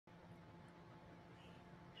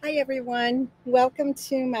Hi, everyone. Welcome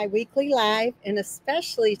to my weekly live, and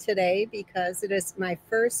especially today because it is my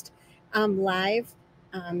first live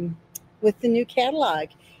um, with the new catalog.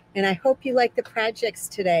 And I hope you like the projects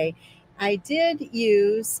today. I did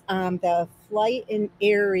use the Flight and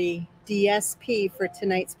Airy DSP for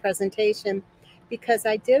tonight's presentation because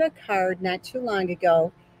I did a card not too long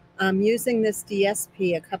ago using this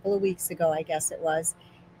DSP a couple of weeks ago, I guess it was.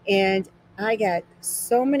 And I got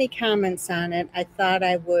so many comments on it. I thought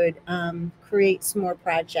I would create some more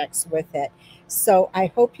projects with it. So I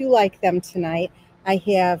hope you like them tonight. I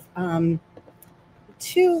have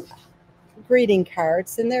two greeting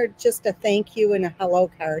cards, and they're just a thank you and a hello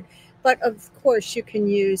card. But of course, you can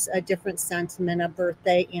use a different sentiment, a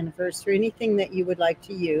birthday, anniversary, anything that you would like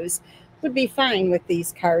to use would be fine with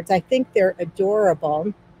these cards. I think they're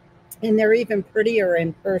adorable, and they're even prettier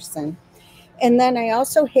in person. And then I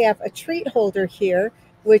also have a treat holder here,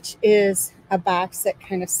 which is a box that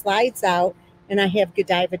kind of slides out, and I have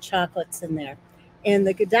Godiva chocolates in there. And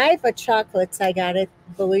the Godiva chocolates, I got it,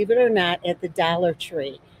 believe it or not, at the Dollar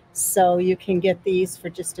Tree. So you can get these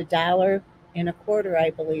for just $1.25, I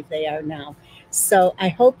believe they are now. So I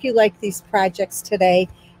hope you like these projects today.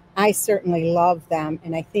 I certainly love them,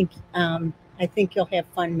 and I think you'll have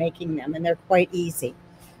fun making them, and they're quite easy.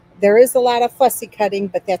 There is a lot of fussy cutting,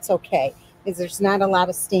 but that's okay because there's not a lot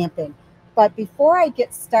of stamping. But before I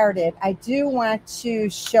get started, I do want to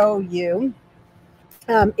show you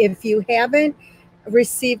if you haven't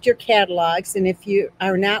received your catalogs and if you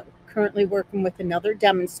are not currently working with another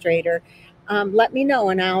demonstrator, let me know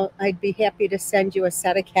and I'd be happy to send you a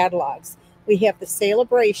set of catalogs. We have the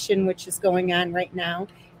celebration, which is going on right now.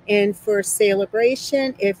 And for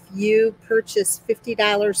celebration, if you purchase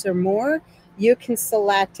 $50 or more, you can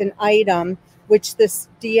select an item, which this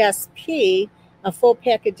DSP, a full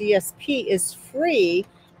pack of DSP, is free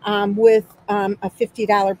with a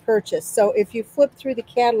 $50 purchase. So if you flip through the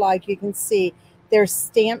catalog, you can see there's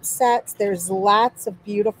stamp sets. There's lots of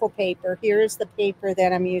beautiful paper. Here's the paper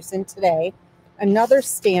that I'm using today. Another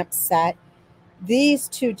stamp set. These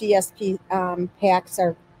two DSP packs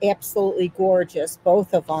are absolutely gorgeous,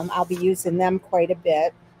 both of them. I'll be using them quite a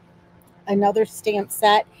bit. Another stamp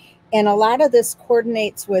set. And a lot of this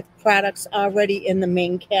coordinates with products already in the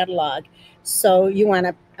main catalog. So you want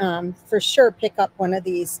to for sure pick up one of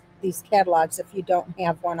these catalogs if you don't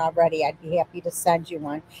have one already. I'd be happy to send you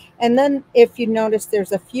one. And then if you notice,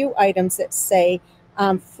 there's a few items that say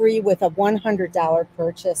free with a $100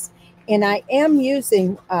 purchase. And I am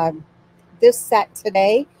using this set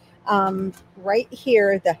today right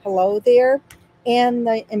here, the hello there, and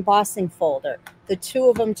the embossing folder, the two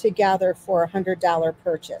of them together for a $100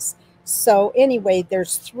 purchase. So anyway,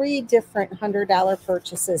 there's three different $100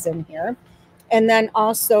 purchases in here. And then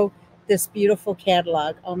also this beautiful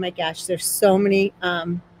catalog. Oh my gosh, there's so many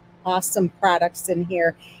awesome products in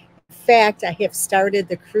here. In fact, I have started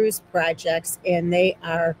the cruise projects and they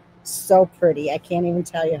are so pretty. I can't even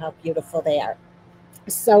tell you how beautiful they are.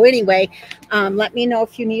 So anyway, let me know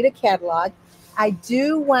if you need a catalog. I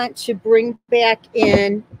do want to bring back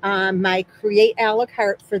in my Create a la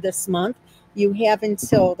carte for this month. You have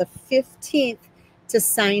until the 15th to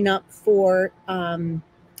sign up for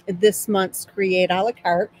this month's Create a la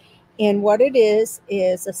carte. And what it is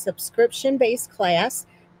a subscription-based class.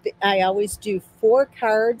 I always do 4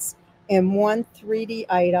 cards and 1 3D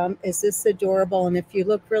item. Is this adorable? And if you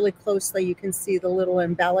look really closely, you can see the little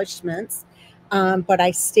embellishments. But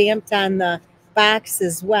I stamped on the box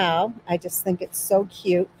as well. I just think it's so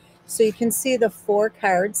cute. So you can see the 4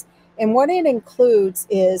 cards. And what it includes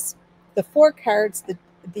is the 4 cards,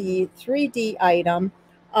 the 3D item.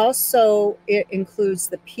 Also, it includes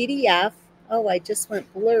the PDF. Oh, I just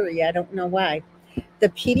went blurry. I don't know why. The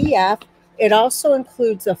PDF. It also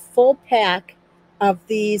includes a full pack of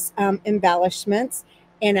these embellishments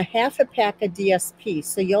and a half a pack of DSP.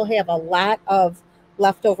 So you'll have a lot of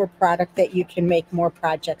leftover product that you can make more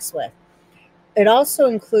projects with. It also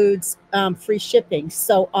includes free shipping.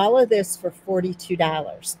 So all of this for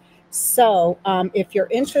 $42. So if you're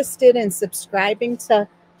interested in subscribing to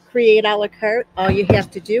Create a la carte, all you have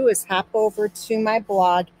to do is hop over to my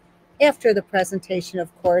blog after the presentation,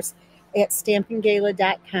 of course, at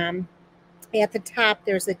stampinggala.com. At the top,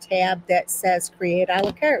 there's a tab that says Create a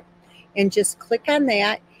la carte. And just click on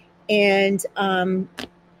that and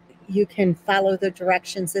you can follow the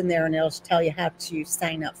directions in there and it'll tell you how to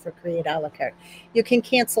sign up for Create a la carte. You can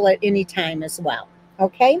cancel at any time as well.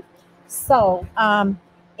 Okay. So,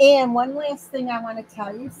 and one last thing I want to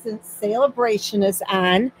tell you, since celebration is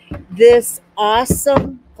on, this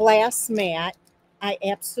awesome glass mat I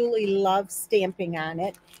absolutely love stamping on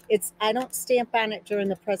it. I don't stamp on it during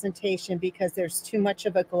the presentation because there's too much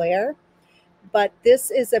of a glare, but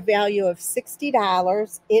this is a value of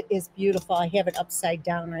 $60. It is beautiful. I have it upside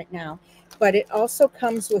down right now, but it also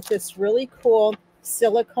comes with this really cool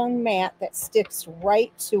silicone mat that sticks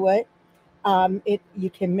right to it.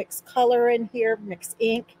 You can mix color in here, mix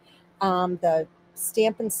ink. The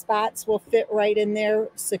Stampin' Spots will fit right in there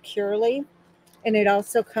securely. And it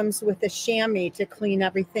also comes with a chamois to clean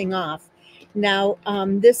everything off. Now,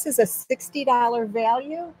 this is a $60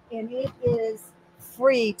 value, and it is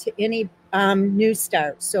free to any new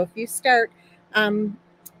start. So if you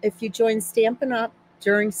join Stampin' Up!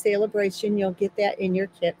 During celebration, you'll get that in your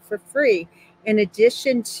kit for free, in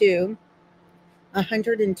addition to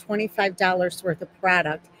 $125 worth of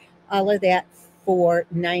product, all of that for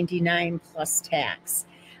 $99 plus tax.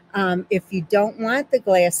 If you don't want the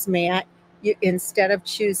glass mat, instead of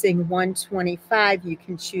choosing $125, you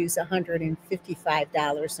can choose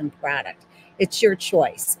 $155 in product. It's your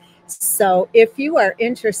choice. So if you are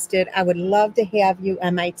interested, I would love to have you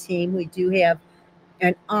on my team. We do have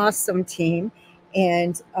an awesome team,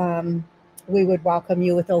 and we would welcome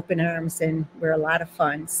you with open arms, and we're a lot of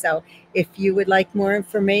fun. So if you would like more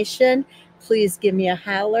information, please give me a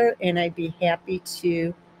holler, and I'd be happy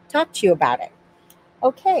to talk to you about it.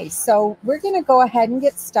 Okay, so we're going to go ahead and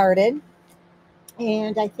get started.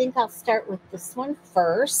 And I think I'll start with this one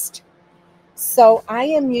first. So I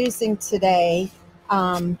am using today,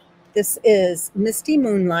 this is Misty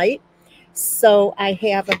Moonlight. So I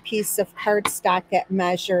have a piece of cardstock that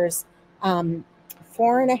measures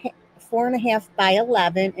 4.5 by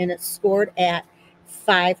 11, and it's scored at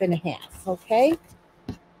 5.5. Okay.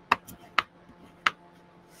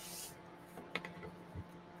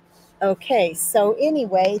 Okay. So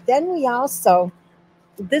anyway, then we also,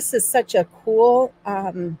 this is such a cool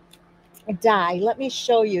die. Let me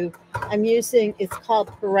show you. I'm using, it's called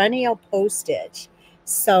Perennial Postage.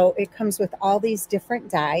 So it comes with all these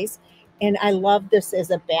different dies, and I love this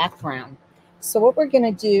as a background. So what we're going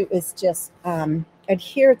to do is just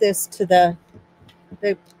adhere this to the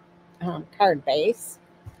card base.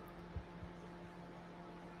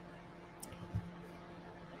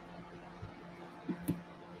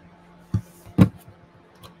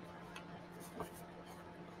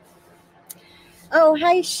 Oh,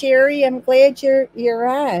 hi Sherry. I'm glad you're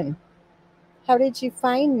on. How did you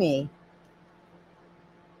find me?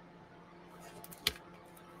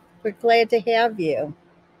 We're glad to have you.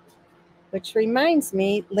 Which reminds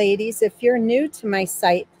me, ladies, if you're new to my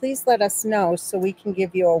site, please let us know so we can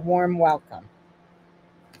give you a warm welcome.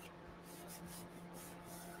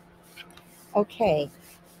 Okay.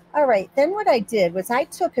 All right. Then what I did was I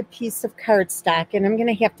took a piece of cardstock, and I'm going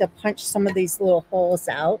to have to punch some of these little holes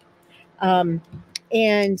out. And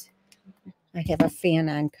I have a fan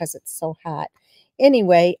on because it's so hot.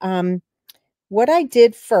 Anyway, what I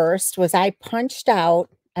did first was I punched out,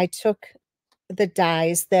 I took the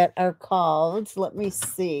dies that are called, let me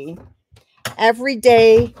see,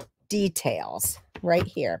 Everyday Details right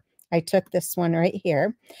here. I took this one right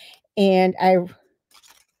here, and I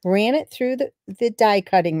ran it through the die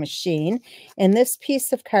cutting machine, and this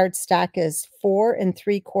piece of cardstock is 4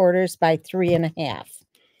 3/4 by 3.5.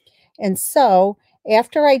 And so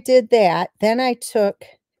after I did that, then I took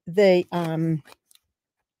the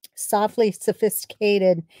Softly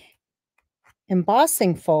Sophisticated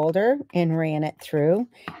embossing folder and ran it through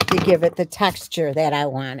to give it the texture that I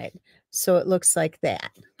wanted. So it looks like that.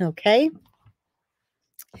 Okay.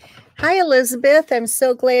 Hi, Elizabeth. I'm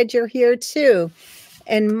so glad you're here too.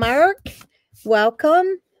 And Mark,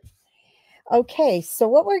 welcome. Okay, so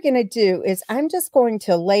what we're going to do is I'm just going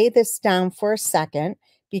to lay this down for a second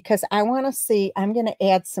because I want to see, I'm going to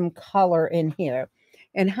add some color in here.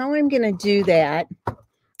 And how I'm going to do that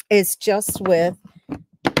is just with,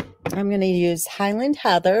 I'm going to use Highland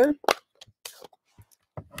Heather.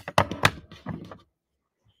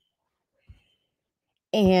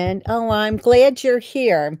 And, oh, I'm glad you're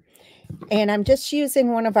here. And I'm just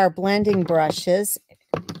using one of our blending brushes,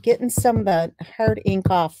 getting some of the hard ink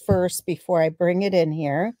off first before I bring it in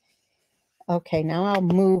here. Okay, now I'll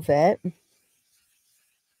move it.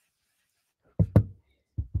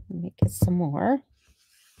 Let me get some more.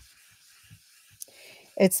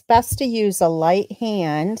 It's best to use a light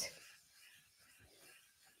hand.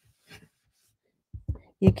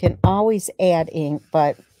 You can always add ink,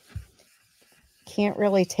 but can't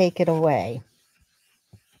really take it away.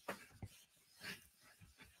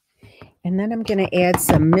 And then I'm going to add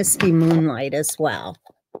some Misty Moonlight as well.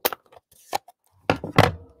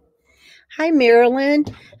 Hi, Marilyn.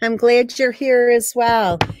 I'm glad you're here as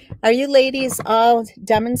well. Are you ladies all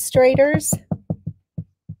demonstrators?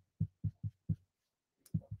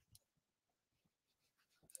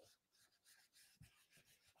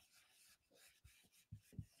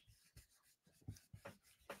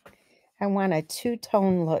 I want a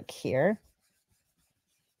two-tone look here.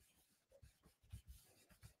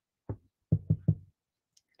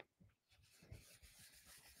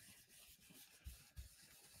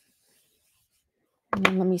 And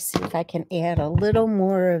then let me see if I can add a little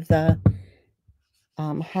more of the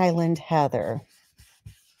Highland Heather.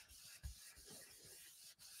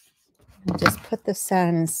 I'll just put this on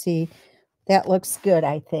and see. That looks good,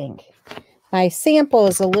 I think. My sample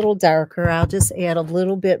is a little darker. I'll just add a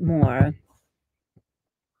little bit more.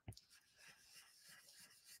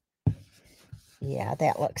 Yeah,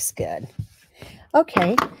 that looks good.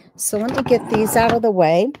 Okay, so let me get these out of the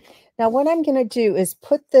way. Now what I'm going to do is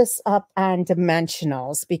put this up on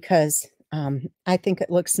dimensionals because I think it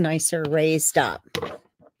looks nicer raised up.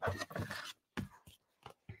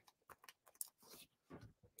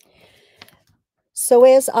 So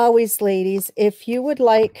as always, ladies, if you would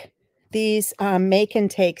like these make and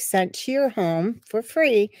take sent to your home for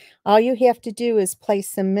free, all you have to do is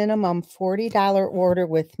place a minimum $40 order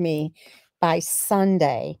with me by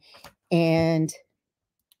Sunday. And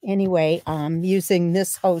anyway, using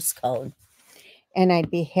this host code. And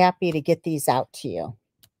I'd be happy to get these out to you.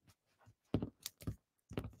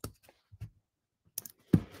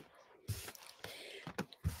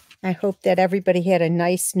 I hope that everybody had a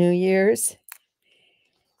nice New Year's.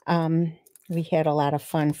 We had a lot of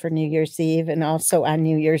fun for New Year's Eve and also on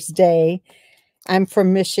New Year's Day. I'm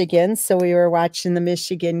from Michigan, so we were watching the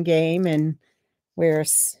Michigan game, and we're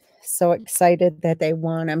so excited that they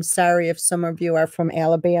won. I'm sorry if some of you are from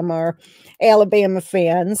Alabama or Alabama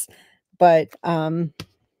fans, but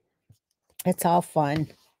it's all fun.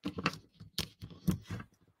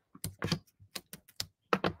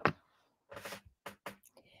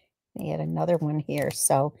 I had another one here,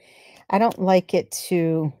 so I don't like it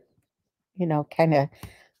to, you know, kind of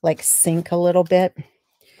like sink a little bit.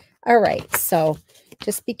 All right, so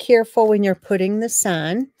just be careful when you're putting this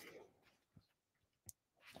on.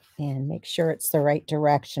 And make sure it's the right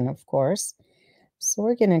direction, of course. So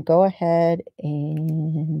we're going to go ahead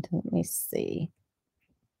and let me see.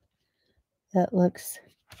 That looks,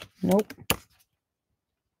 nope.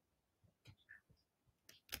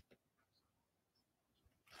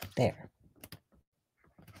 There.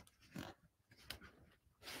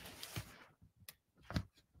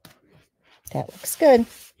 That looks good.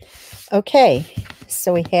 Okay,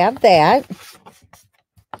 so we have that.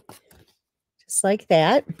 Just like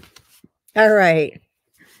that. All right.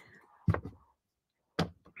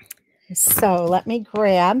 So let me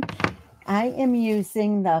grab, I am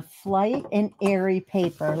using the Flight and Airy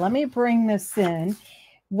paper. Let me bring this in.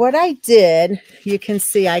 What I did, you can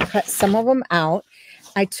see I cut some of them out.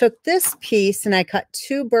 I took this piece and I cut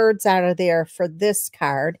two birds out of there for this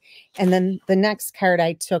card. And then the next card,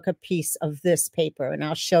 I took a piece of this paper, and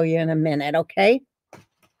I'll show you in a minute, okay?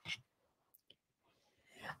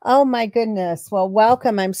 Oh my goodness. Well,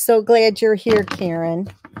 welcome. I'm so glad you're here, Karen.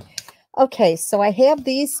 Okay, so I have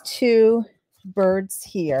these two birds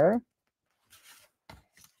here.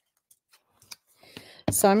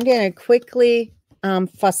 So I'm going to quickly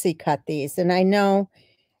fussy cut these. And I know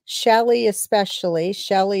Shelly especially,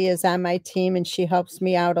 Shelly is on my team and she helps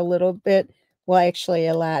me out a little bit. Well, actually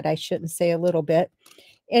a lot. I shouldn't say a little bit.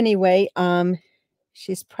 Anyway,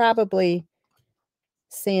 she's probably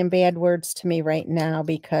saying bad words to me right now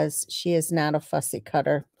because she is not a fussy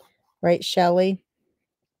cutter. Right, Shelly?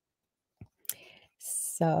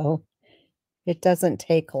 So it doesn't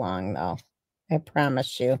take long though. I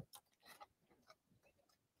promise you.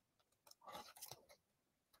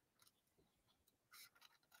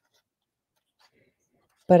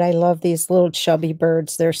 But I love these little chubby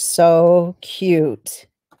birds. They're so cute.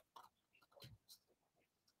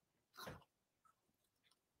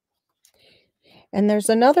 And there's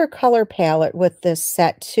another color palette with this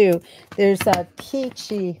set too. There's a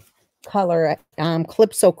peachy color,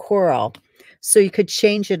 Calypso Coral. So you could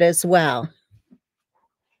change it as well.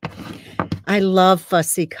 I love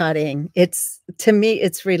fussy cutting. To me,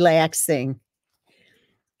 it's relaxing.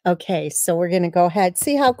 Okay, so we're going to go ahead.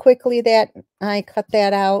 See how quickly that I cut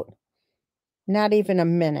that out? Not even a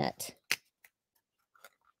minute.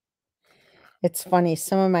 It's funny.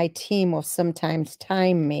 Some of my team will sometimes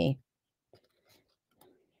time me.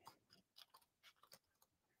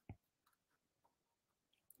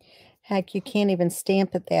 Heck, you can't even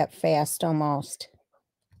stamp it that fast almost.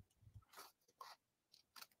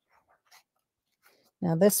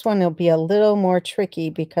 Now this one will be a little more tricky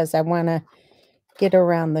because I want to get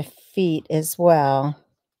around the feet as well.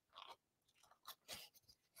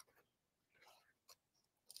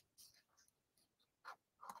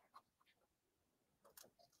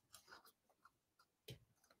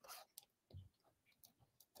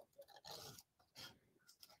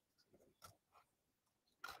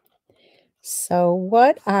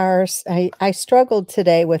 So I struggled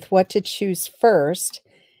today with what to choose first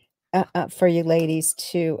for you ladies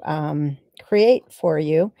to create for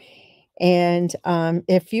you. And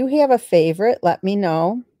if you have a favorite, let me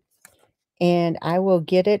know, and I will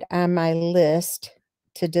get it on my list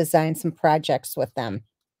to design some projects with them.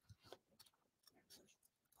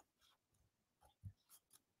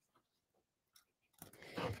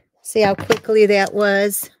 See how quickly that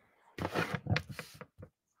was?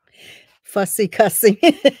 Fussy cussing.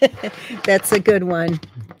 That's a good one.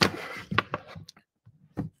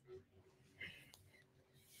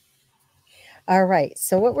 All right,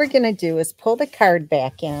 so what we're going to do is pull the card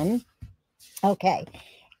back in. Okay,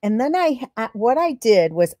 and then what I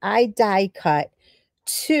did was I die cut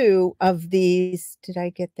two of these. Did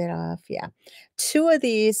I get that off? Yeah, two of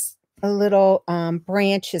these little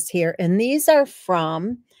branches here, and these are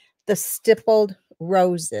from the stippled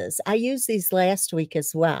roses. I used these last week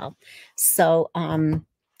as well. So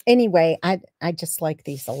anyway, I just like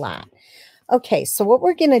these a lot. Okay, so what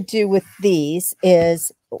we're going to do with these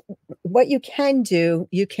is what you can do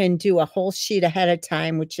a whole sheet ahead of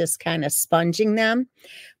time with just kind of sponging them.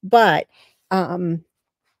 But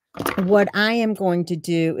what I am going to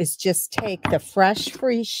do is just take the fresh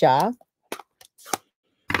freesia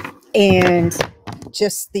and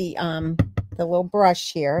just the little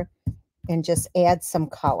brush here and just add some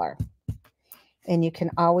color. And you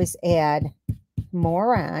can always add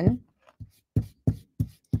more on.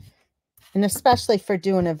 And especially for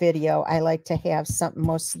doing a video, I like to have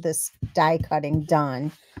most of this die cutting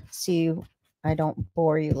done so I don't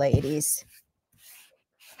bore you ladies.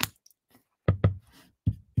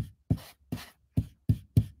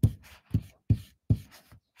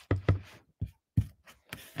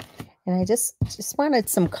 And I just wanted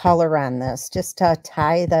some color on this, just to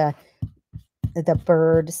tie the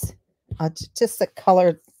birds, just the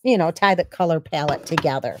color, tie the color palette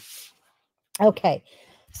together. Okay,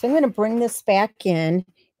 so I'm going to bring this back in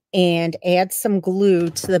and add some glue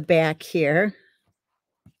to the back here.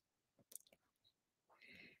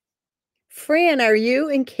 Fran, are you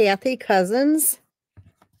and Kathy cousins?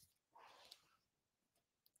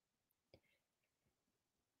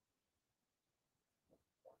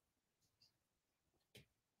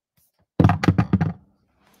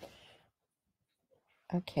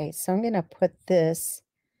 Okay, so I'm going to put this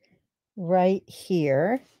right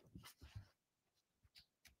here.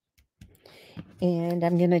 And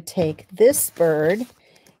I'm going to take this bird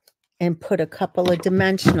and put a couple of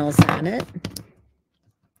dimensionals on it,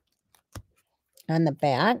 on the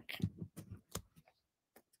back.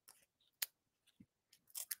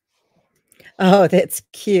 Oh, that's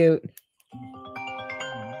cute.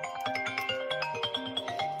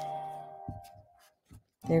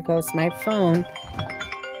 There goes my phone.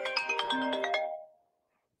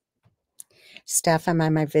 Steph, I'm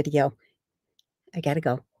on my video. I gotta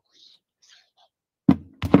go.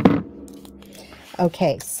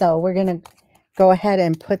 Okay, so we're gonna go ahead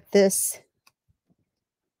and put this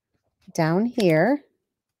down here.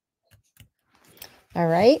 All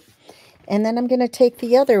right, and then I'm gonna take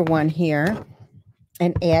the other one here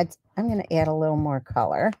and I'm gonna add a little more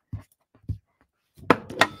color.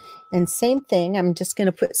 And same thing, I'm just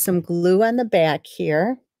gonna put some glue on the back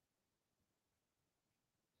here.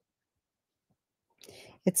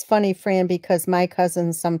 It's funny, Fran, because my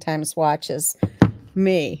cousin sometimes watches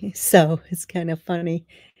me, so it's kind of funny.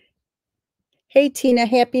 Hey, Tina,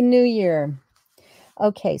 Happy New Year.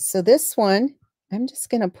 Okay, so this one, I'm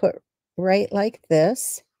just going to put right like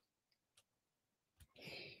this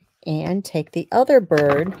and take the other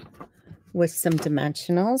bird with some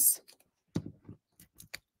dimensionals.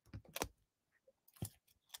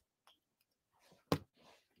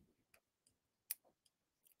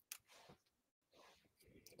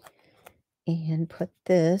 And put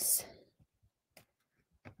this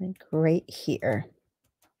like right here.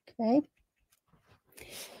 Okay.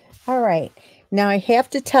 All right. Now I have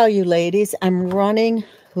to tell you, ladies, I'm running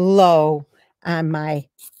low on my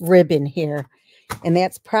ribbon here. And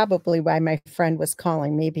that's probably why my friend was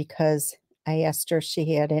calling me, because I asked her if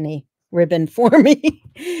she had any ribbon for me.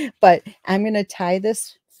 But I'm going to tie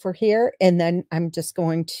this for here, and then I'm just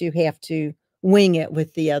going to have to wing it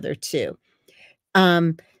with the other two.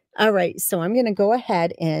 All right, so I'm going to go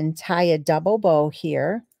ahead and tie a double bow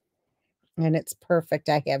here, and it's perfect.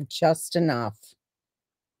 I have just enough.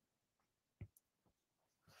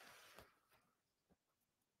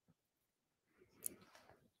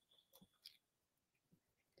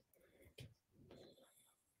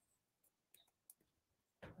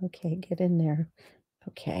 Okay, get in there.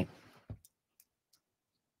 Okay.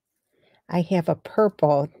 I have a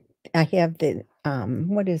purple. I have the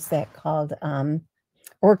what is that called?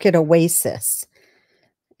 Orchid Oasis.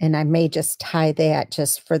 And I may just tie that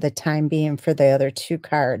just for the time being for the other 2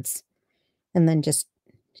 cards. And then just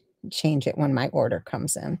change it when my order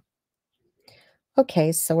comes in.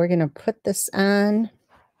 Okay, so we're going to put this on.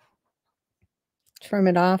 Trim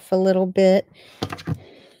it off a little bit.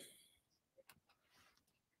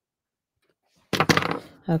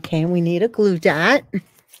 Okay, we need a glue dot.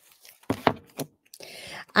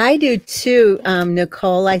 I do too,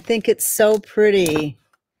 Nicole. I think it's so pretty.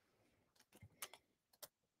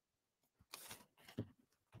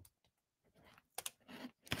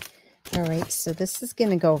 All right, so this is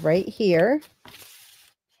going to go right here.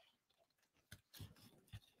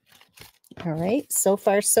 All right, so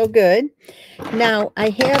far so good. Now I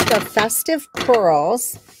have the Festive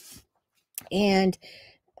Pearls, and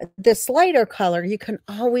this lighter color, you can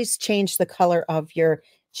always change the color of your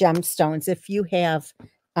gemstones if you have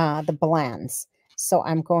the blends. So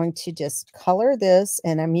I'm going to just color this,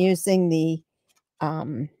 and I'm using the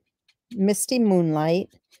Misty Moonlight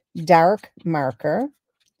dark marker.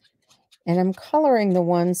 And I'm coloring the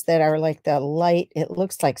ones that are like the light, it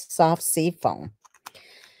looks like soft sea foam.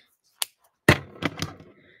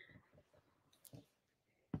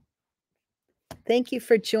 Thank you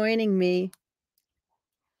for joining me.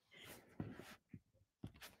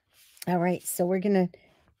 All right, so we're going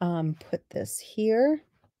to put this here,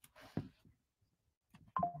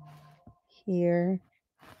 here,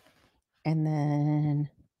 and then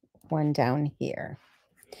one down here.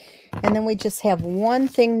 And then we just have one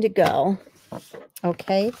thing to go.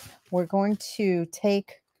 Okay, we're going to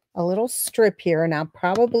take a little strip here, and I'll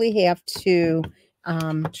probably have to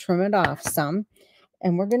trim it off some.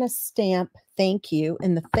 And we're going to stamp thank you.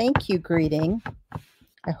 And the thank you greeting,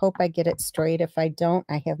 I hope I get it straight. If I don't,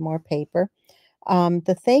 I have more paper.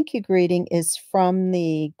 The thank you greeting is from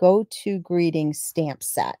the Go-To Greeting stamp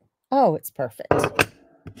set. Oh, it's perfect.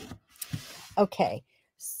 Okay,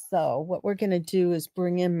 so what we're going to do is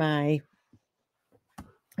bring in my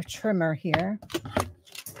trimmer here.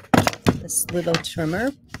 This little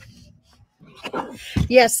trimmer.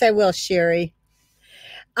 Yes, I will, Sherry.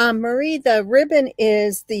 Marie, the ribbon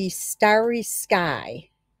is the Starry Sky.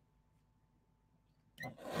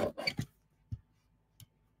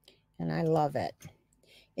 And I love it.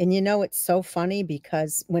 And you know, it's so funny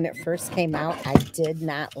because when it first came out, I did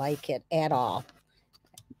not like it at all.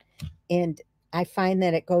 And I find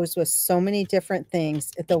that it goes with so many different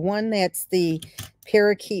things. The one that's the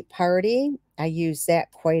Parakeet Party, I use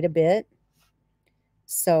that quite a bit.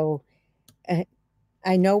 So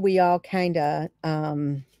I know we all kind of,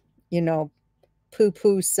 you know,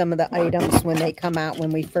 poo-poo some of the items when they come out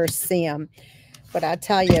when we first see them. But I'll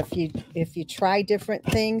tell you, if you try different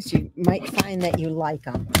things, you might find that you like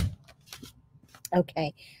them.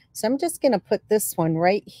 Okay, so I'm just going to put this one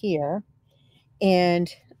right here,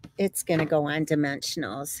 and it's going to go on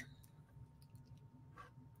dimensionals.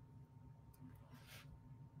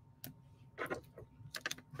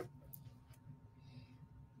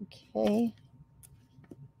 Okay.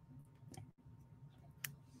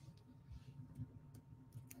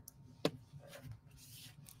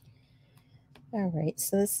 All right,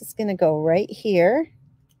 so this is going to go right here.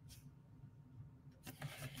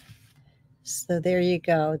 So there you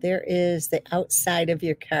go. There is the outside of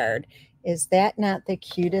your card. Is that not the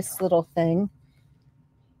cutest little thing?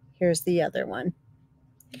 Here's the other one.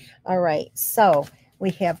 All right, so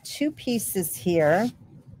we have 2 pieces here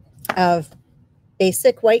of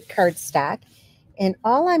basic white cardstock. And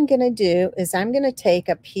all I'm going to do is I'm going to take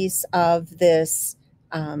a piece of this,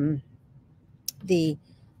 the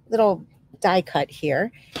little die cut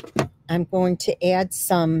here. I'm going to add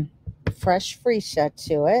some fresh freesia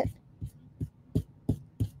to it.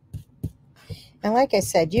 And like I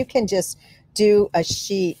said, you can just do a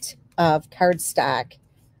sheet of cardstock,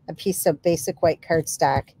 a piece of basic white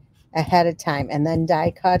cardstock ahead of time and then die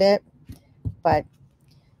cut it. But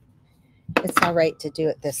it's all right to do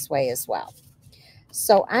it this way as well.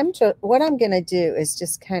 So what I'm going to do is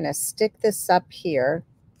just kind of stick this up here,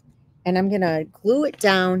 and I'm going to glue it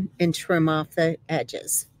down and trim off the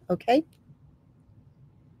edges. Okay.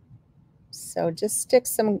 So just stick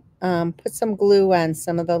some, put some glue on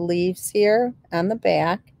some of the leaves here on the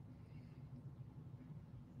back.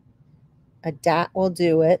 A dot will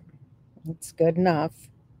do it. It's good enough.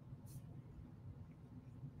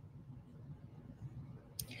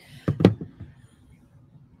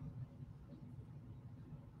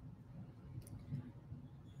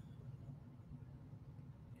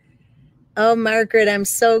 Oh, Margaret, I'm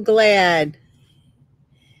so glad.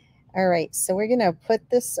 All right, so we're going to put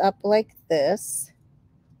this up like this.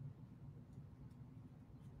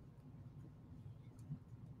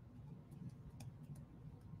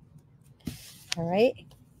 All right.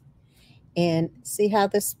 And see how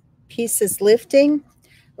this piece is lifting?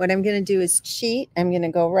 What I'm going to do is cheat. I'm going to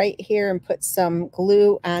go right here and put some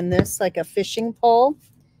glue on this like a fishing pole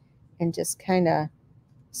and just kind of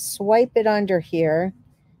swipe it under here.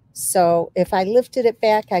 So if I lifted it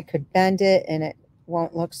back, I could bend it and it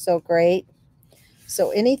won't look so great.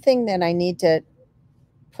 So anything that I need to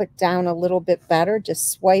put down a little bit better,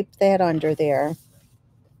 just swipe that under there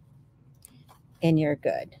and you're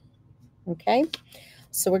good. Okay.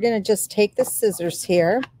 So we're going to just take the scissors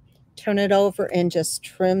here, turn it over and just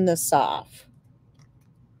trim this off.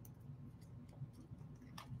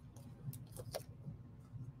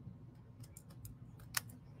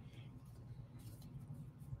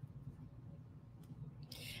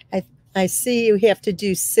 I see you have to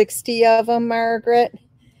do 60 of them, Margaret.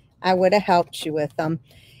 I would have helped you with them.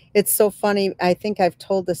 It's so funny. I think I've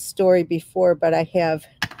told this story before, but I have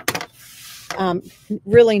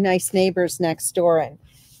really nice neighbors next door.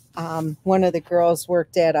 And one of the girls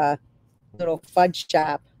worked at a little fudge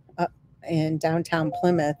shop up in downtown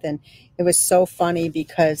Plymouth. And it was so funny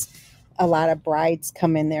because a lot of brides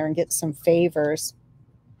come in there and get some favors.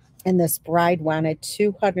 And this bride wanted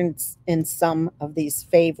 200 and some of these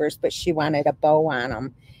favors, but she wanted a bow on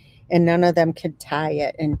them. And none of them could tie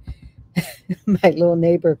it. And my little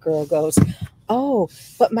neighbor girl goes, "Oh,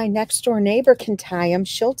 but my next door neighbor can tie them.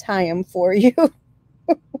 She'll tie them for you."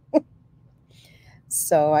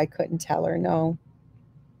 So I couldn't tell her no.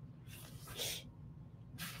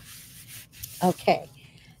 Okay,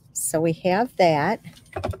 so we have that.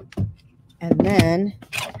 And then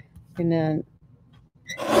I'm going to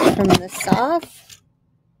trim this off.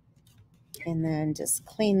 And then just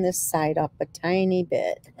clean this side up a tiny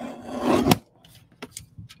bit.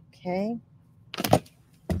 Okay.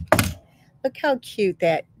 Look how cute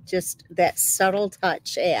that subtle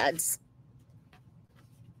touch adds.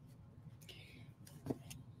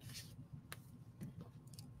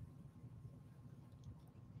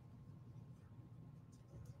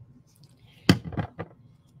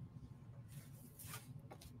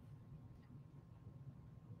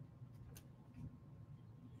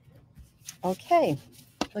 Okay,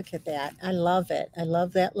 look at that. I love it. I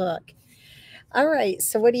love that look. All right,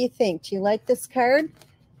 so what do you think? Do you like this card?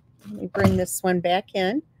 Let me bring this one back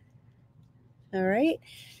in. All right.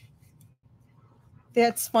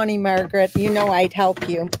 That's funny, Margaret. You know I'd help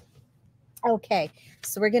you. Okay,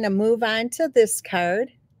 so we're going to move on to this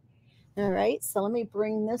card. All right, so let me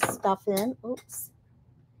bring this stuff in. Oops.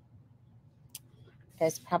 You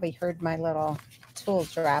guys probably heard my little tool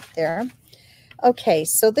drop there. Okay,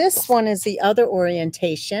 so this one is the other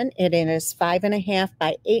orientation. It is 5.5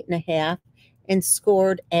 by 8.5 and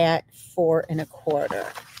scored at 4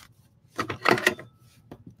 1/4.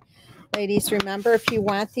 Ladies, remember, if you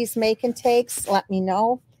want these make and takes, let me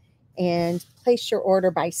know and place your order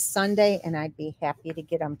by Sunday, and I'd be happy to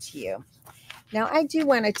get them to you. Now, I do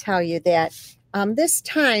want to tell you that this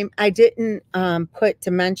time I didn't put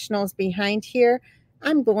dimensionals behind here.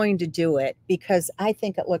 I'm going to do it because I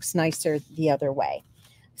think it looks nicer the other way.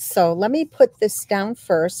 So let me put this down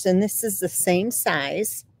first, and this is the same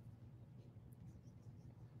size.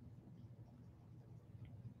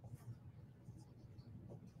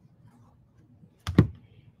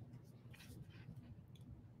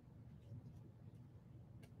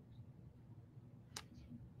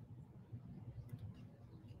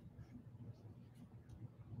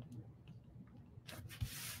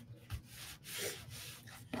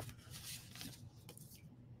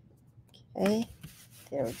 Okay,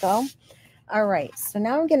 there we go. All right, so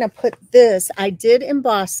now I'm going to put this. I did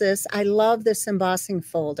emboss this. I love this embossing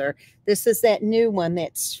folder. This is that new one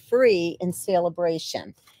that's free in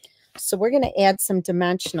Celebration. So we're going to add some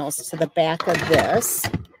dimensionals to the back of this.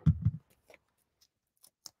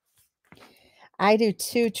 I do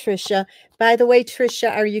too, Trisha. By the way, Trisha,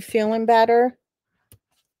 are you feeling better?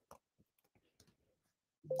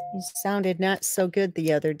 You sounded not so good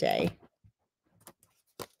the other day.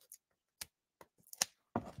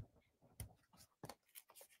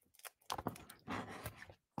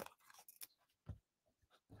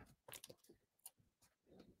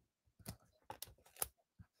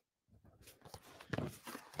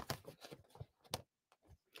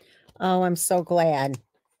 Oh, I'm so glad.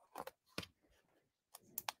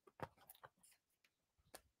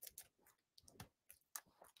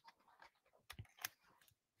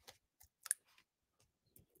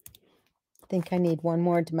 Think I need one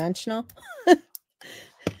more dimensional.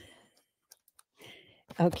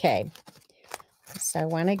 Okay. So I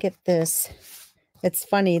want to get this. It's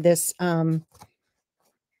funny, this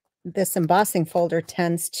embossing folder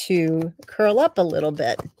tends to curl up a little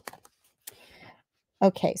bit.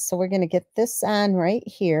 Okay, so we're going to get this on right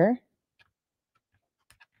here.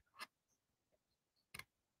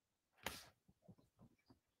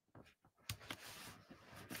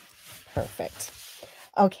 Perfect.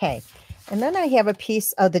 Okay, and then I have a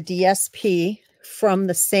piece of the DSP from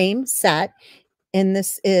the same set, and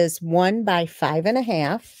this is 1 by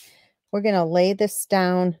 5.5. We're going to lay this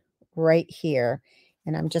down right here,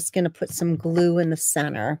 and I'm just going to put some glue in the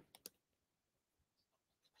center.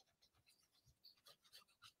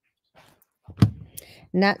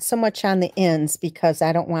 Not so much on the ends because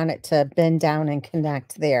I don't want it to bend down and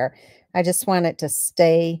connect there. I just want it to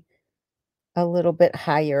stay a little bit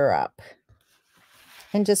higher up.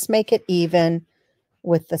 And just make it even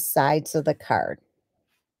with the sides of the card.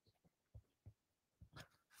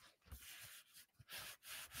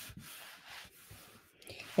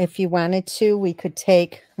 If you wanted to, we could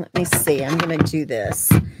take, let me see, I'm going to do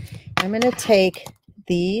this. I'm going to take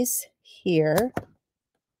these here.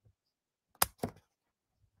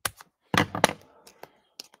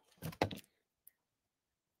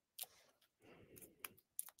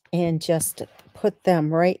 And just put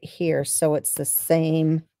them right here so it's the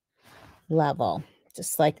same level,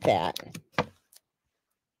 just like that.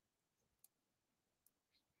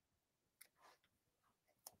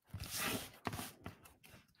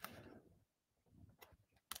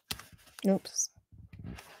 Oops.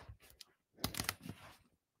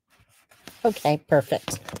 Okay,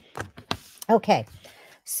 perfect. Okay,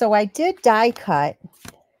 so I did die cut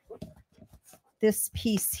this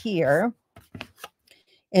piece here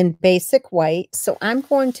in basic white. So I'm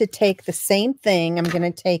going to take the same thing. I'm going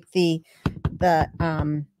to take the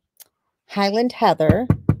Highland Heather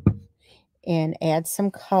and add some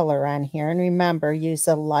color on here. And remember, use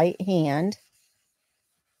a light hand,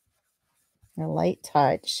 a light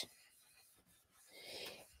touch.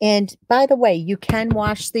 And by the way, you can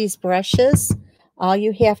wash these brushes. All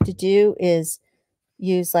you have to do is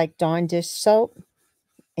use like Dawn dish soap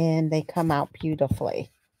and they come out beautifully.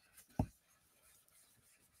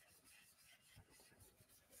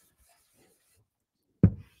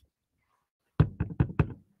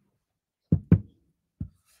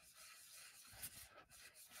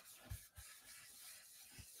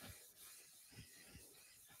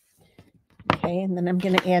 Okay, and then I'm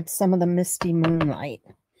going to add some of the Misty Moonlight.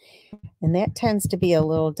 And that tends to be a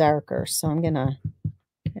little darker, so I'm going to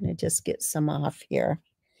kind of just get some off here.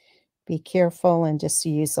 Be careful and just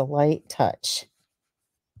use a light touch.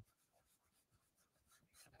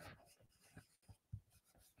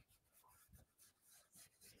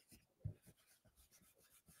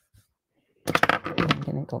 I'm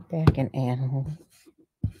going to go back and add a little.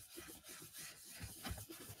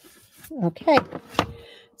 Okay,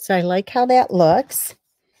 so I like how that looks.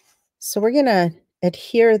 So we're going to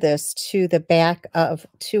adhere this to the back of,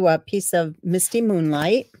 to a piece of Misty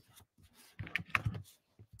Moonlight.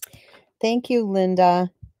 Thank you,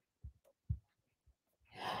 Linda.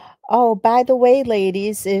 Oh, by the way,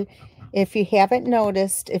 ladies, if you haven't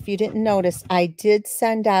noticed, if you didn't notice, I did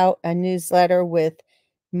send out a newsletter with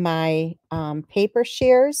my paper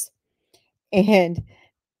shares and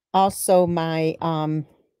also my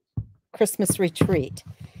Christmas retreat.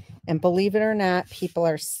 And believe it or not, people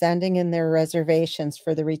are sending in their reservations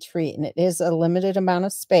for the retreat, and it is a limited amount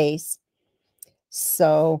of space.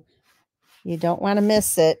 So you don't want to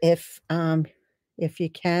miss it. If you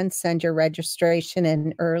can, send your registration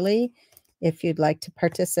in early if you'd like to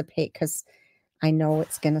participate, because I know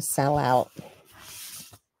it's going to sell out.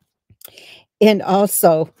 And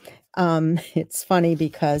also, it's funny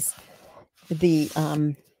because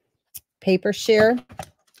the paper share,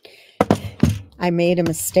 I made a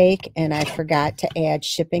mistake and I forgot to add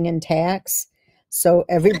shipping and tax. So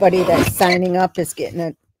everybody that's signing up is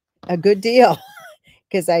getting a good deal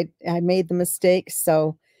because I made the mistake.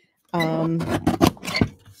 So I'm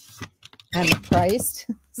priced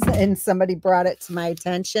and somebody brought it to my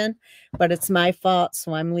attention, but it's my fault.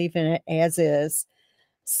 So I'm leaving it as is.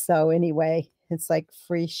 So anyway, it's like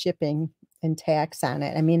free shipping and tax on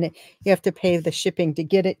it. I mean, you have to pay the shipping to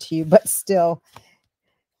get it to you, but still,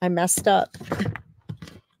 I messed up.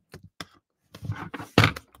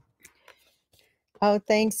 Oh,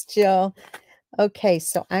 thanks, Jill. Okay,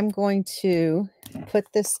 so I'm going to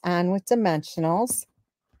put this on with dimensionals.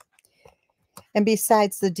 And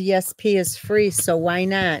besides, the DSP is free, so why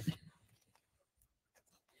not?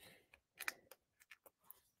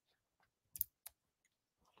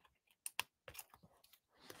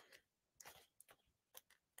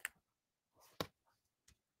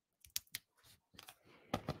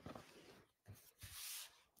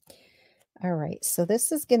 All right, so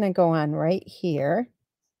this is going to go on right here.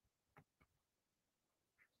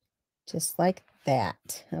 Just like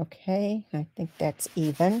that. Okay, I think that's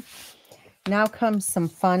even. Now comes some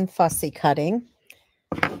fun fussy cutting.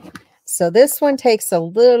 So this one takes a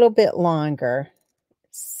little bit longer.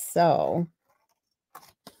 So,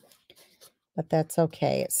 but that's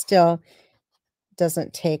okay. It still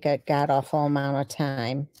doesn't take a god-awful amount of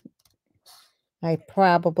time. I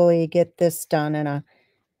probably get this done in a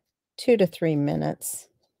 2 to 3 minutes.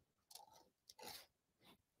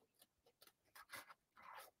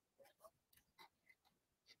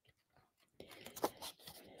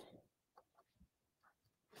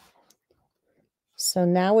 So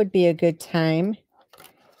now would be a good time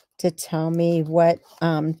to tell me what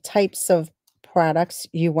types of products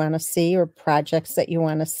you want to see or projects that you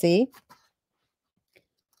want to see.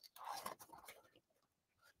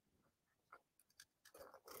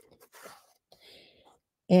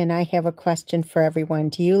 And I have a question for everyone.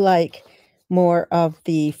 Do you like more of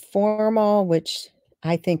the formal, which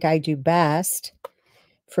I think I do best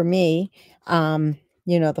for me,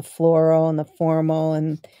 you know, the floral and the formal,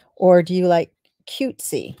 and or do you like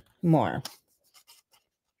cutesy more?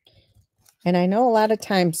 And I know a lot of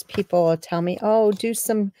times people will tell me, "Oh, do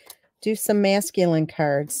some masculine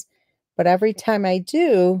cards." But every time I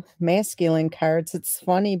do masculine cards, it's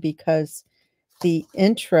funny because the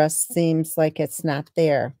interest seems like it's not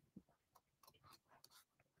there.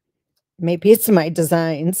 Maybe it's my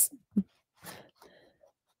designs.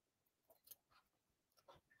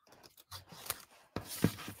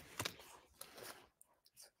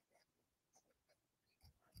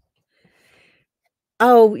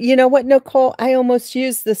 Oh, you know what, Nicole? I almost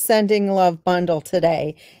used the Sending Love bundle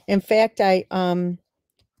today. In fact, I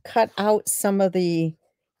cut out some of the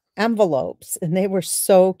envelopes and they were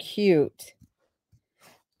so cute.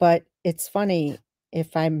 But it's funny,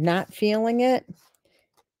 if I'm not feeling it,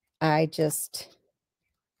 I just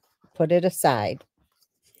put it aside.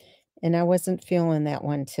 And I wasn't feeling that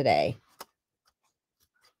one today.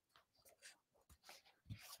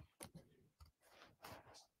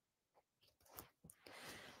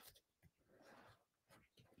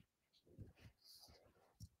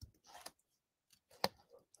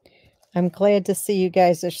 I'm glad to see you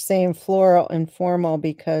guys are saying floral and formal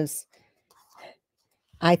because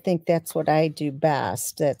I think that's what I do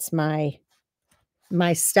best. That's my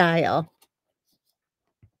style.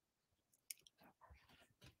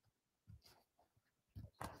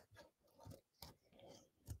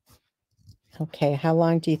 Okay, how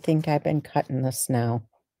long do you think I've been cutting this now?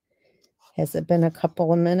 Has it been a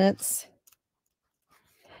couple of minutes?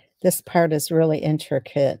 This part is really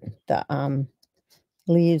intricate. The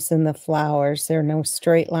leaves and the flowers. There are no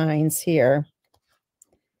straight lines here.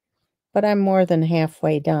 But I'm more than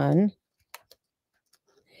halfway done.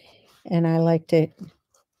 And I like to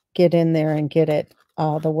get in there and get it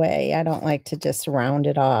all the way. I don't like to just round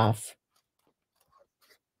it off.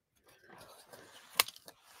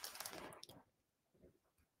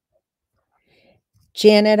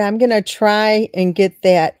 Janet, I'm going to try and get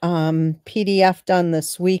that PDF done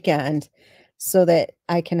this weekend so that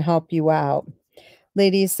I can help you out.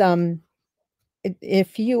 Ladies,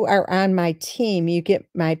 if you are on my team, you get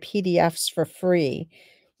my PDFs for free.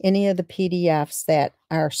 Any of the PDFs that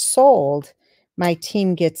are sold, my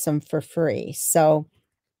team gets them for free. So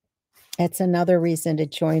that's another reason to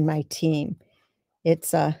join my team.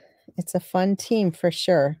 It's a fun team for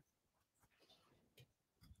sure.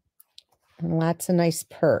 And lots of nice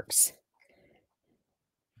perks.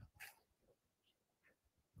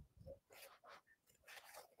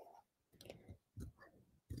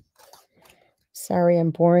 Sorry, I'm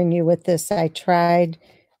boring you with this. I tried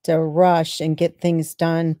to rush and get things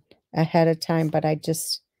done ahead of time, but I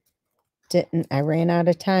just didn't. I ran out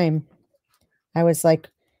of time. I was like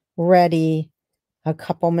ready a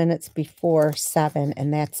couple minutes before 7,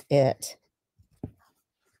 and that's it.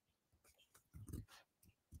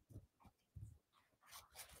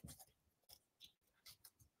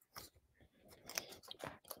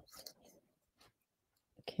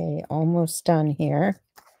 Okay, almost done here.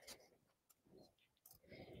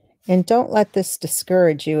 And don't let this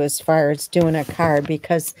discourage you as far as doing a card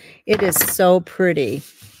because it is so pretty.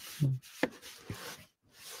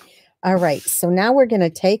 All right, so now we're going to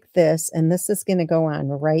take this, and this is going to go on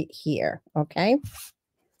right here, okay?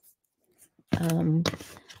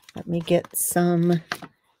 Let me get some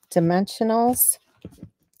dimensionals.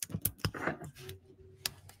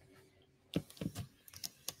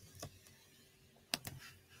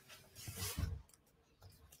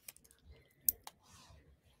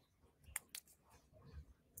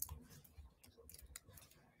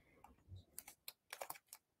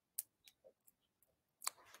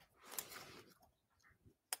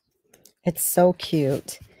 It's so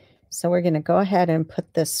cute. So we're going to go ahead and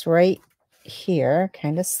put this right here,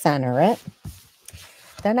 kind of center it.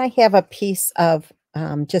 Then I have a piece of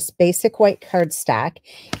just basic white cardstock,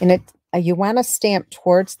 and you want to stamp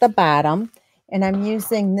towards the bottom. And I'm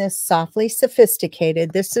using this Softly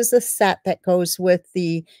Sophisticated. This is a set that goes with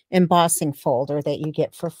the embossing folder that you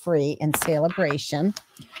get for free in Celebration.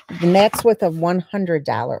 And that's with a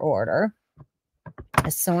 $100 order.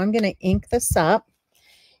 So I'm going to ink this up,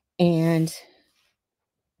 and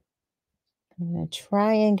I'm going to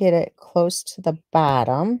try and get it close to the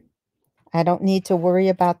bottom. I don't need to worry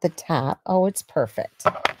about the top. Oh, it's perfect.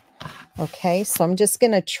 Okay, so I'm just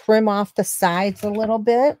going to trim off the sides a little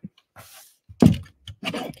bit,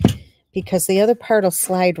 because the other part will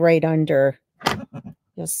slide right under.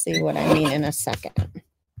 You'll see what I mean in a second.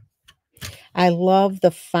 I love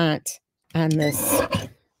the font on this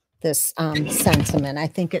sentiment. I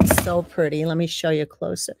think it's so pretty. Let me show you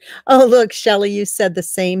closer. Oh, look, Shelley, you said the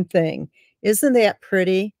same thing. Isn't that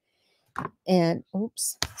pretty? And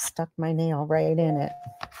oops, stuck my nail right in it.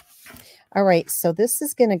 All right, so this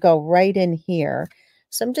is going to go right in here.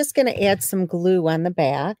 So I'm just going to add some glue on the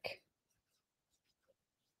back.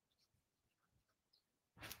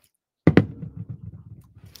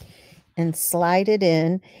 And slide it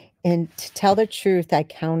in. And to tell the truth, I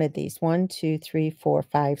counted these 1, 2, 3, 4,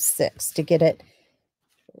 5, 6 to get it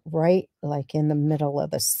right like in the middle of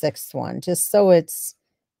the 6th one, just so it's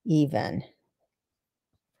even.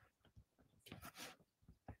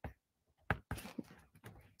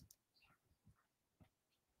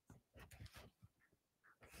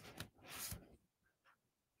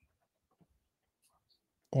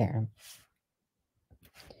 There.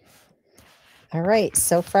 All right,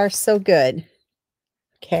 so far so good.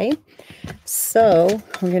 Okay, so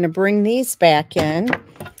we're going to bring these back in.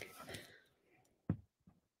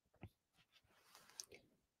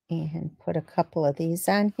 And put a couple of these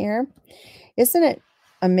on here. Isn't it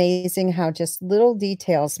amazing how just little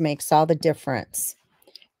details makes all the difference?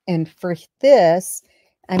 And for this,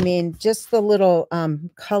 I mean, just the little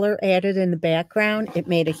color added in the background, it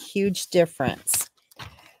made a huge difference.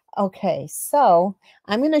 Okay, so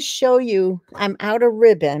I'm going to show you, I'm out of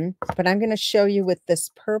ribbon, but I'm going to show you with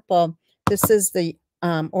this purple. This is the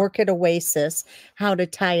Orchid Oasis, how to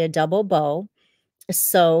tie a double bow.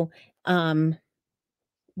 So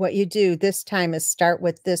what you do this time is start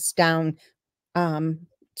with this down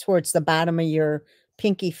towards the bottom of your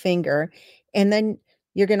pinky finger, and then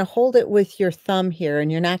you're going to hold it with your thumb here,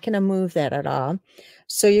 and you're not going to move that at all.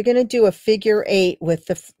 So you're going to do a figure 8 with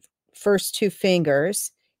the first 2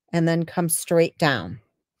 fingers, and then come straight down.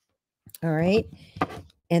 All right,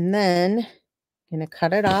 and then I'm going to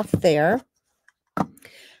cut it off there.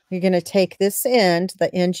 You're going to take this end,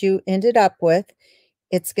 the end you ended up with,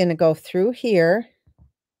 it's going to go through here,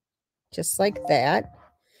 just like that.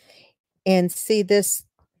 And see this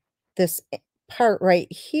part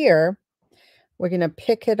right here, we're going to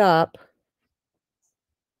pick it up.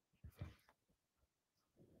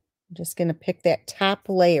 I'm just going to pick that top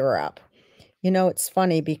layer up. You know, it's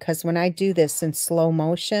funny because when I do this in slow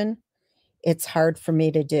motion, it's hard for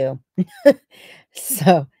me to do.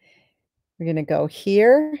 So we're going to go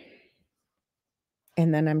here,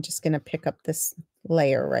 and then I'm just going to pick up this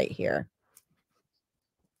layer right here.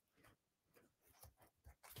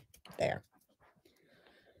 There.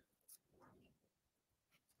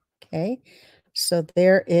 Okay, so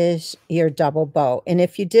there is your double bow. And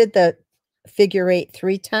if you did the figure 8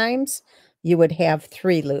 3 times, you would have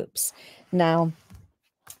 3 loops. Now,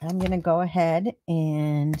 I'm going to go ahead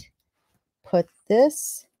and put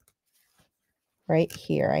this right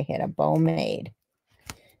here. I had a bow made.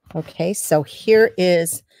 Okay, so here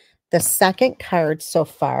is the second card so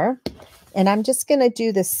far. And I'm just going to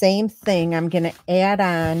do the same thing. I'm going to add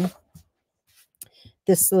on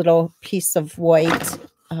this little piece of white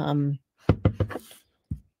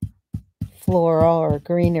floral or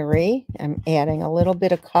greenery. I'm adding a little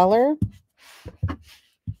bit of color.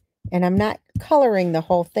 And I'm not coloring the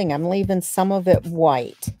whole thing. I'm leaving some of it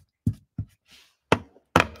white.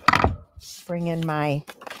 Bring in my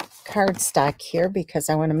cardstock here because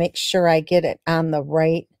I want to make sure I get it on the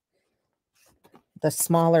right, the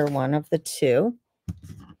smaller one of the 2.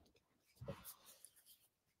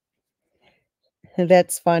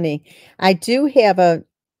 That's funny. I do have a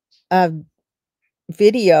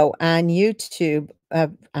video on YouTube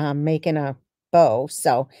of making a bow.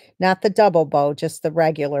 So not the double bow, just the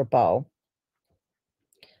regular bow.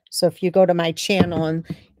 So if you go to my channel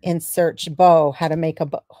and search bow, how to make a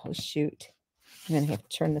bow. Oh, shoot. I'm going to have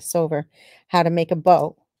to turn this over. How to make a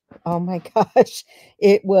bow. Oh my gosh.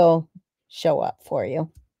 It will show up for you.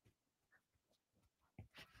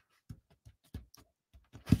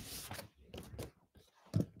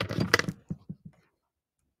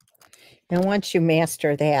 And once you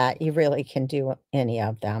master that, you really can do any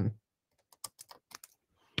of them.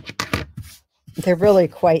 They're really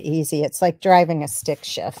quite easy. It's like driving a stick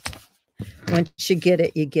shift. Once you get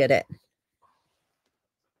it, you get it.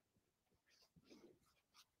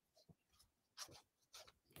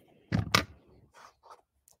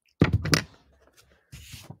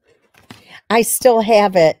 I still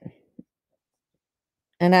have it,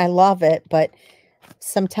 and I love it, but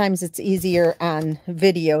sometimes it's easier on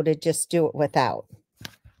video to just do it without.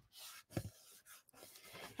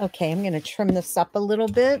 Okay, I'm going to trim this up a little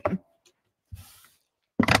bit.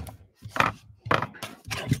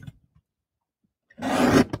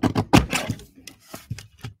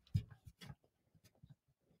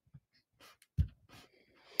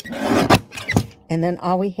 And then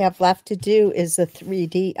all we have left to do is a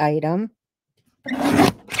 3D item.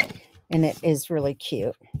 And it is really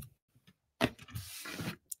cute.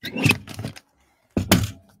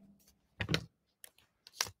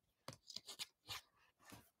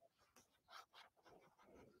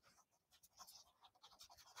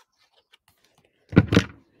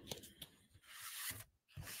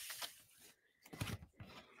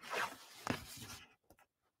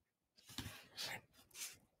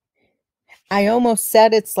 I almost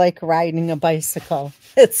said it's like riding a bicycle.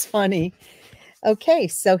 It's funny. Okay,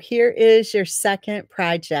 so here is your second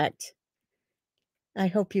project. I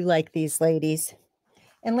hope you like these, ladies.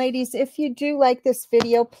 And ladies, if you do like this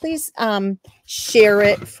video, please share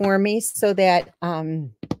it for me so that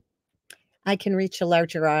I can reach a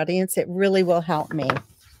larger audience. It really will help me.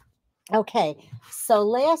 Okay, so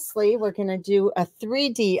lastly, we're going to do a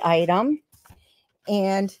 3D item.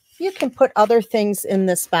 And you can put other things in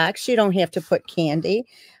this box. You don't have to put candy,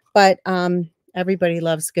 but everybody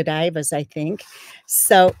loves Godivas, I think.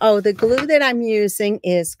 So, the glue that I'm using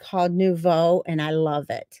is called Nouveau, and I love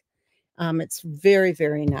it. It's very,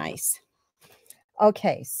 very nice.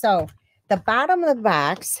 Okay, so the bottom of the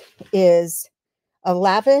box is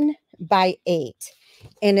 11 by 8,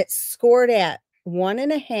 and it's scored at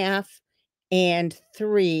 1.5 and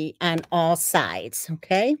 3 on all sides,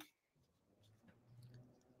 okay?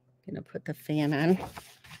 I'm going to put the fan on.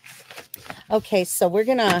 Okay, so we're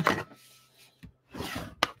going to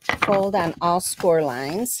fold on all score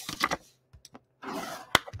lines.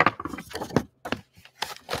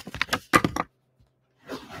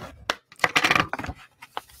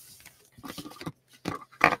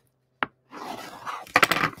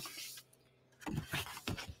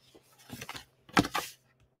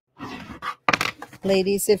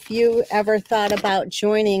 Ladies, if you ever thought about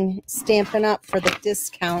joining Stampin' Up! For the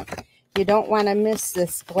discount, you don't want to miss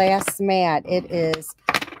this glass mat. It is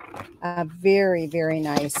a very, very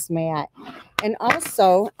nice mat. And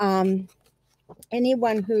also,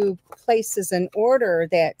 anyone who places an order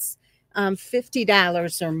that's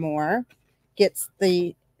 $50 or more gets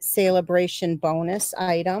the celebration bonus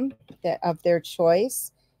item of their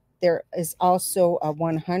choice. There is also a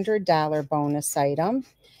 $100 bonus item.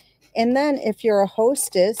 And then if you're a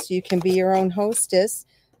hostess, you can be your own hostess.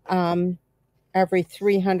 Every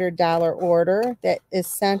 $300 order that is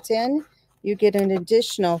sent in, you get an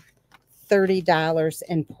additional $30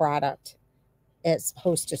 in product as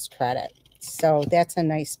hostess credit. So that's a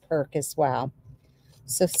nice perk as well.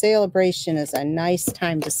 So celebration is a nice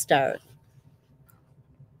time to start.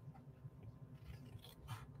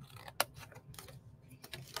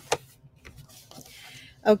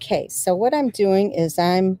 Okay, so what I'm doing is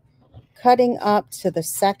I'm cutting up to the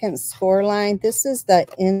second score line. This is the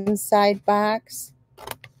inside box.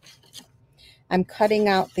 I'm cutting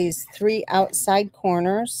out these 3 outside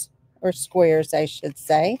corners, or squares, I should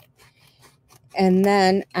say. And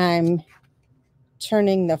then I'm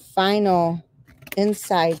turning the final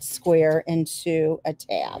inside square into a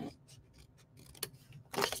tab.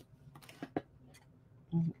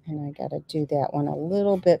 And I got to do that one a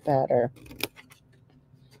little bit better,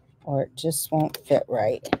 or it just won't fit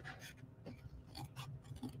right.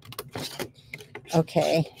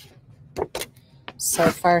 Okay, so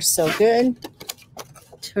far so good.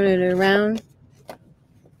 Turn it around.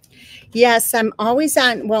 Yes, I'm always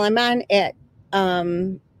on. Well, I'm on at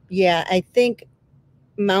yeah, I think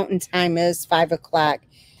Mountain Time is 5 o'clock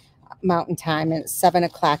Mountain Time and 7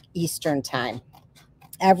 o'clock Eastern Time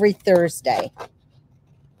every Thursday.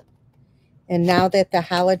 And now that the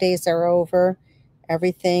holidays are over,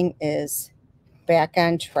 everything is back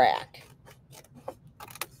on track,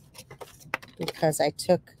 because I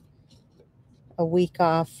took a week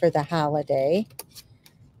off for the holiday.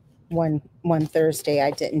 One Thursday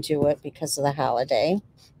I didn't do it because of the holiday.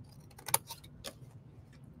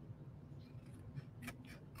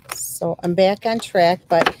 So I'm back on track,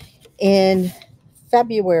 but in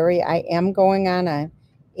February, I am going on a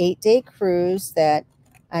 8-day cruise that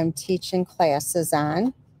I'm teaching classes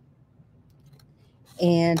on.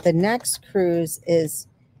 And the next cruise is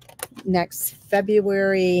next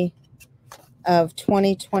February of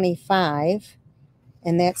 2025.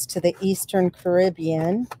 And that's to the Eastern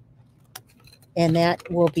Caribbean. And that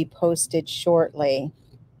will be posted shortly.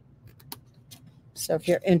 So if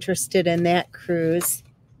you're interested in that cruise,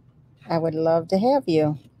 I would love to have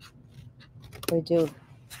you. We do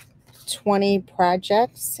 20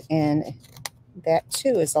 projects, and that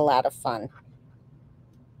too is a lot of fun.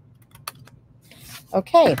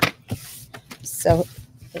 Okay, so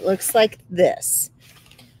it looks like this.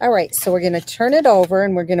 All right, so we're going to turn it over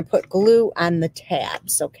and we're going to put glue on the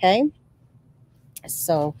tabs, okay?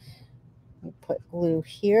 So we put glue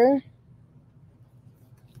here.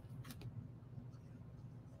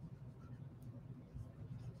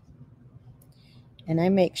 And I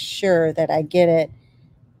make sure that I get it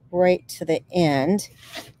right to the end.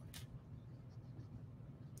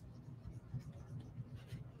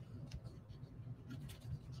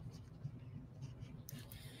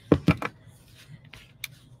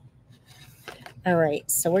 All right,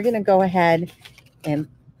 so we're going to go ahead and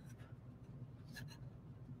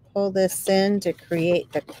pull this in to create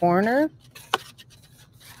the corner.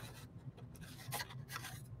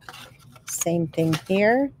 Same thing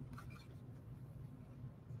here.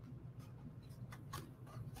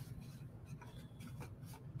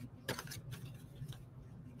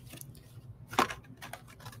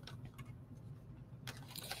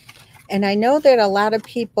 And I know that a lot of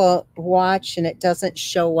people watch and it doesn't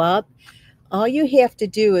show up. All you have to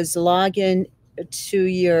do is log in to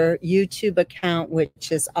your YouTube account,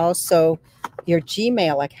 which is also your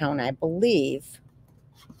Gmail account, I believe.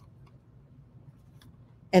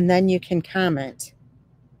 And then you can comment.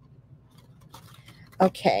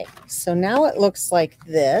 Okay, so now it looks like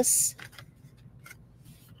this.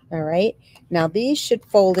 All right, now these should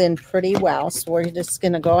fold in pretty well. So we're just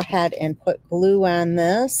going to go ahead and put glue on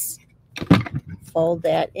this. Fold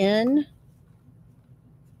that in.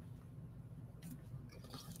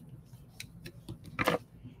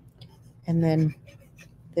 And then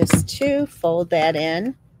this too, fold that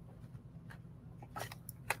in.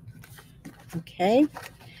 Okay.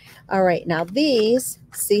 All right, now these,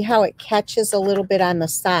 see how it catches a little bit on the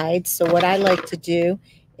side. So what I like to do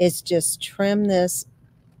is just trim this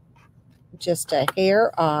just a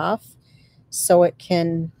hair off so it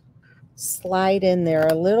can slide in there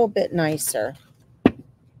a little bit nicer.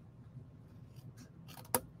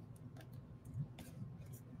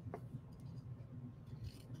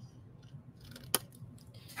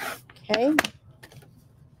 Okay.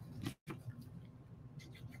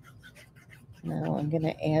 Now I'm going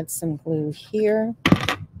to add some glue here.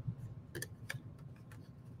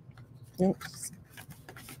 Oops.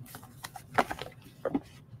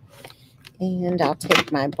 And I'll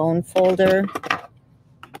take my bone folder.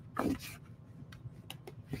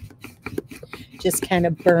 Just kind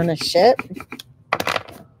of burnish it.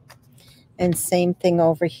 And same thing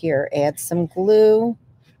over here. Add some glue.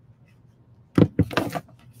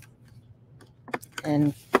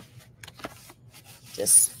 And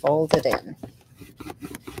just fold it in.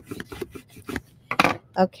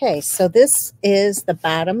 Okay, so this is the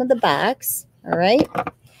bottom of the box. All right. I'm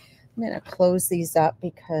going to close these up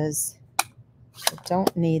because I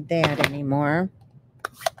don't need that anymore.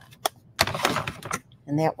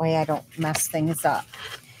 And that way I don't mess things up.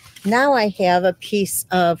 Now I have a piece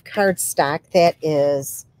of cardstock that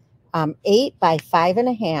is 8 by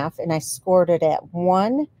 5.5, and I scored it at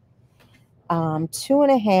 1,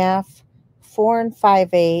 2.5, 4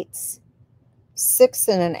 5/8, 6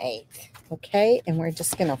 1/8. Okay, and we're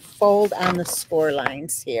just going to fold on the score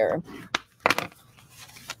lines here.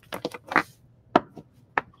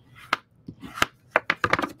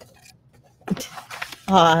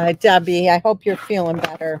 Debbie, I hope you're feeling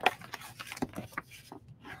better.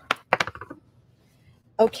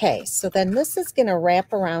 Okay, so then this is going to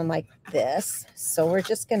wrap around like this. So we're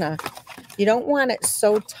just going to, you don't want it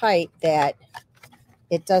so tight that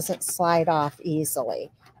it doesn't slide off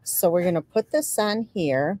easily. So we're going to put this on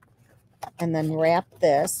here and then wrap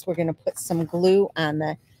this. We're going to put some glue on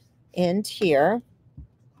the end here.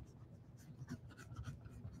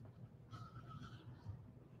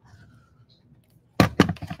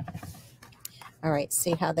 All right,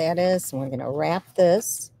 see how that is? And we're going to wrap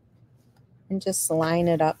this and just line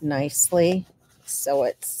it up nicely so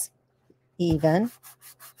it's even.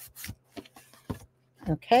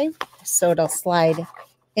 Okay, so it'll slide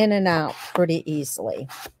in and out pretty easily.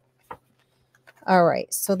 All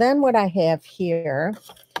right, so then what I have here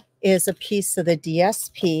is a piece of the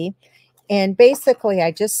DSP, And basically,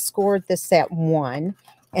 I just scored this at 1.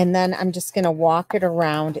 And then I'm just going to walk it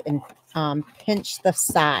around and pinch the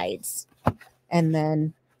sides. And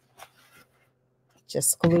then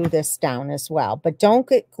just glue this down as well. But don't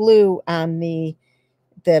get glue on the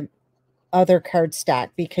other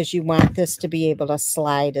cardstock because you want this to be able to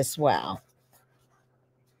slide as well.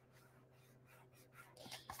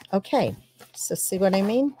 Okay, so see what I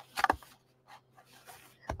mean?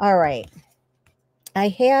 All right. I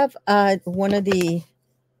have one of the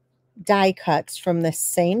die cuts from the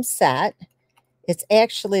same set. It's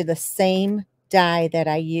actually the same die that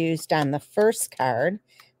I used on the first card,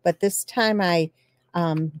 but this time I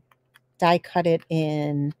die cut it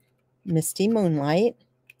in Misty Moonlight.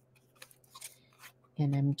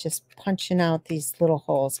 And I'm just punching out these little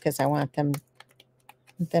holes because I want them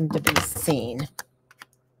to be seen.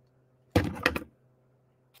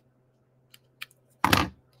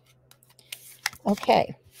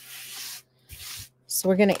 Okay. So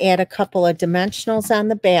we're going to add a couple of dimensionals on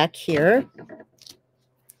the back here.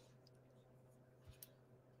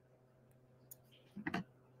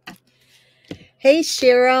 Hey,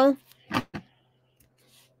 Cheryl.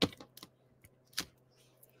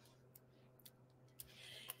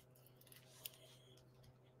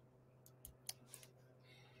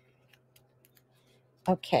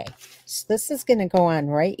 Okay, so this is going to go on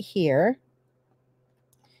right here.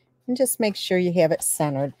 And just make sure you have it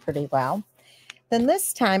centered pretty well. Then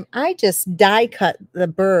this time, I just die cut the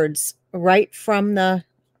birds right from the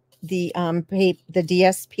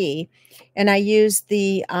DSP, and I used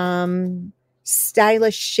the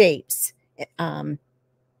Stylish Shapes die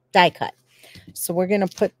cut. So we're going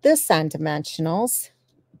to put this on dimensionals.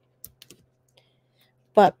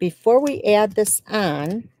 But before we add this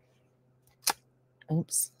on,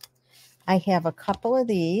 oops, I have a couple of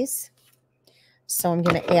these. So I'm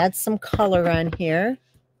going to add some color on here.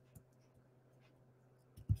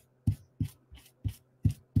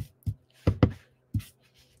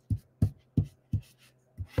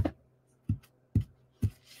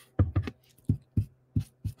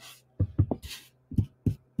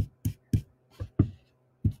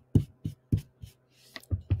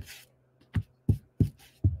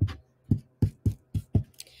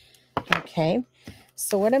 Okay,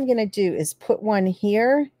 so what I'm going to do is put one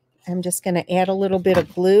here. I'm just going to add a little bit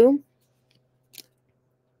of glue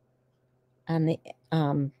on the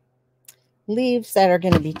leaves that are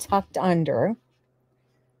going to be tucked under.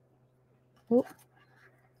 Oop.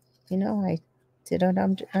 You know, I did it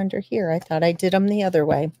under here. I thought I did them the other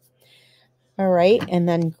way. All right, and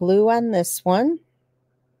then glue on this one.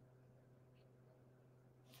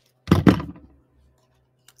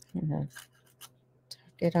 And tuck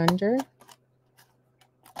it under.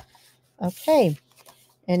 Okay,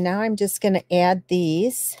 and now I'm just going to add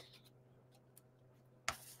these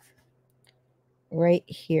right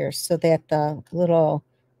here so that the little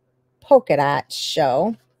polka dots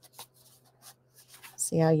show.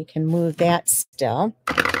 See how you can move that still.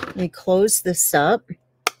 Let me close this up.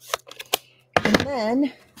 And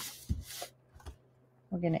then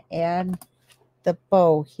we're going to add the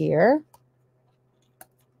bow here.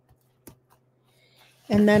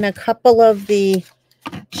 And then a couple of the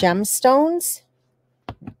gemstones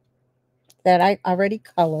that I already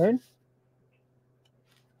colored.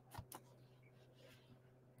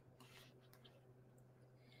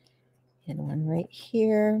 And one right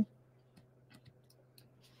here.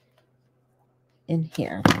 In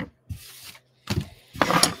here.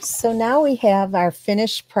 So now we have our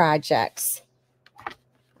finished projects.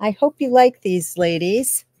 I hope you like these,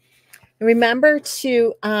 ladies. Remember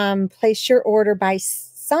to place your order by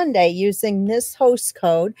Sunday using this host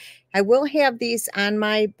code. I will have these on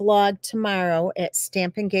my blog tomorrow at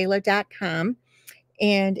stampinggala.com.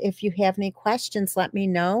 And if you have any questions, let me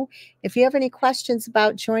know. If you have any questions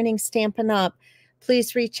about joining Stampin' Up,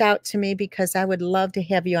 please reach out to me because I would love to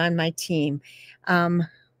have you on my team.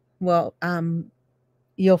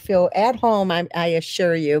 You'll feel at home, I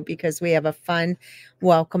assure you, because we have a fun,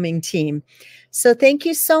 welcoming team. So thank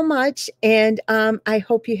you so much, and I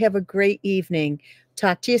hope you have a great evening.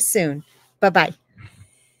 Talk to you soon. Bye-bye.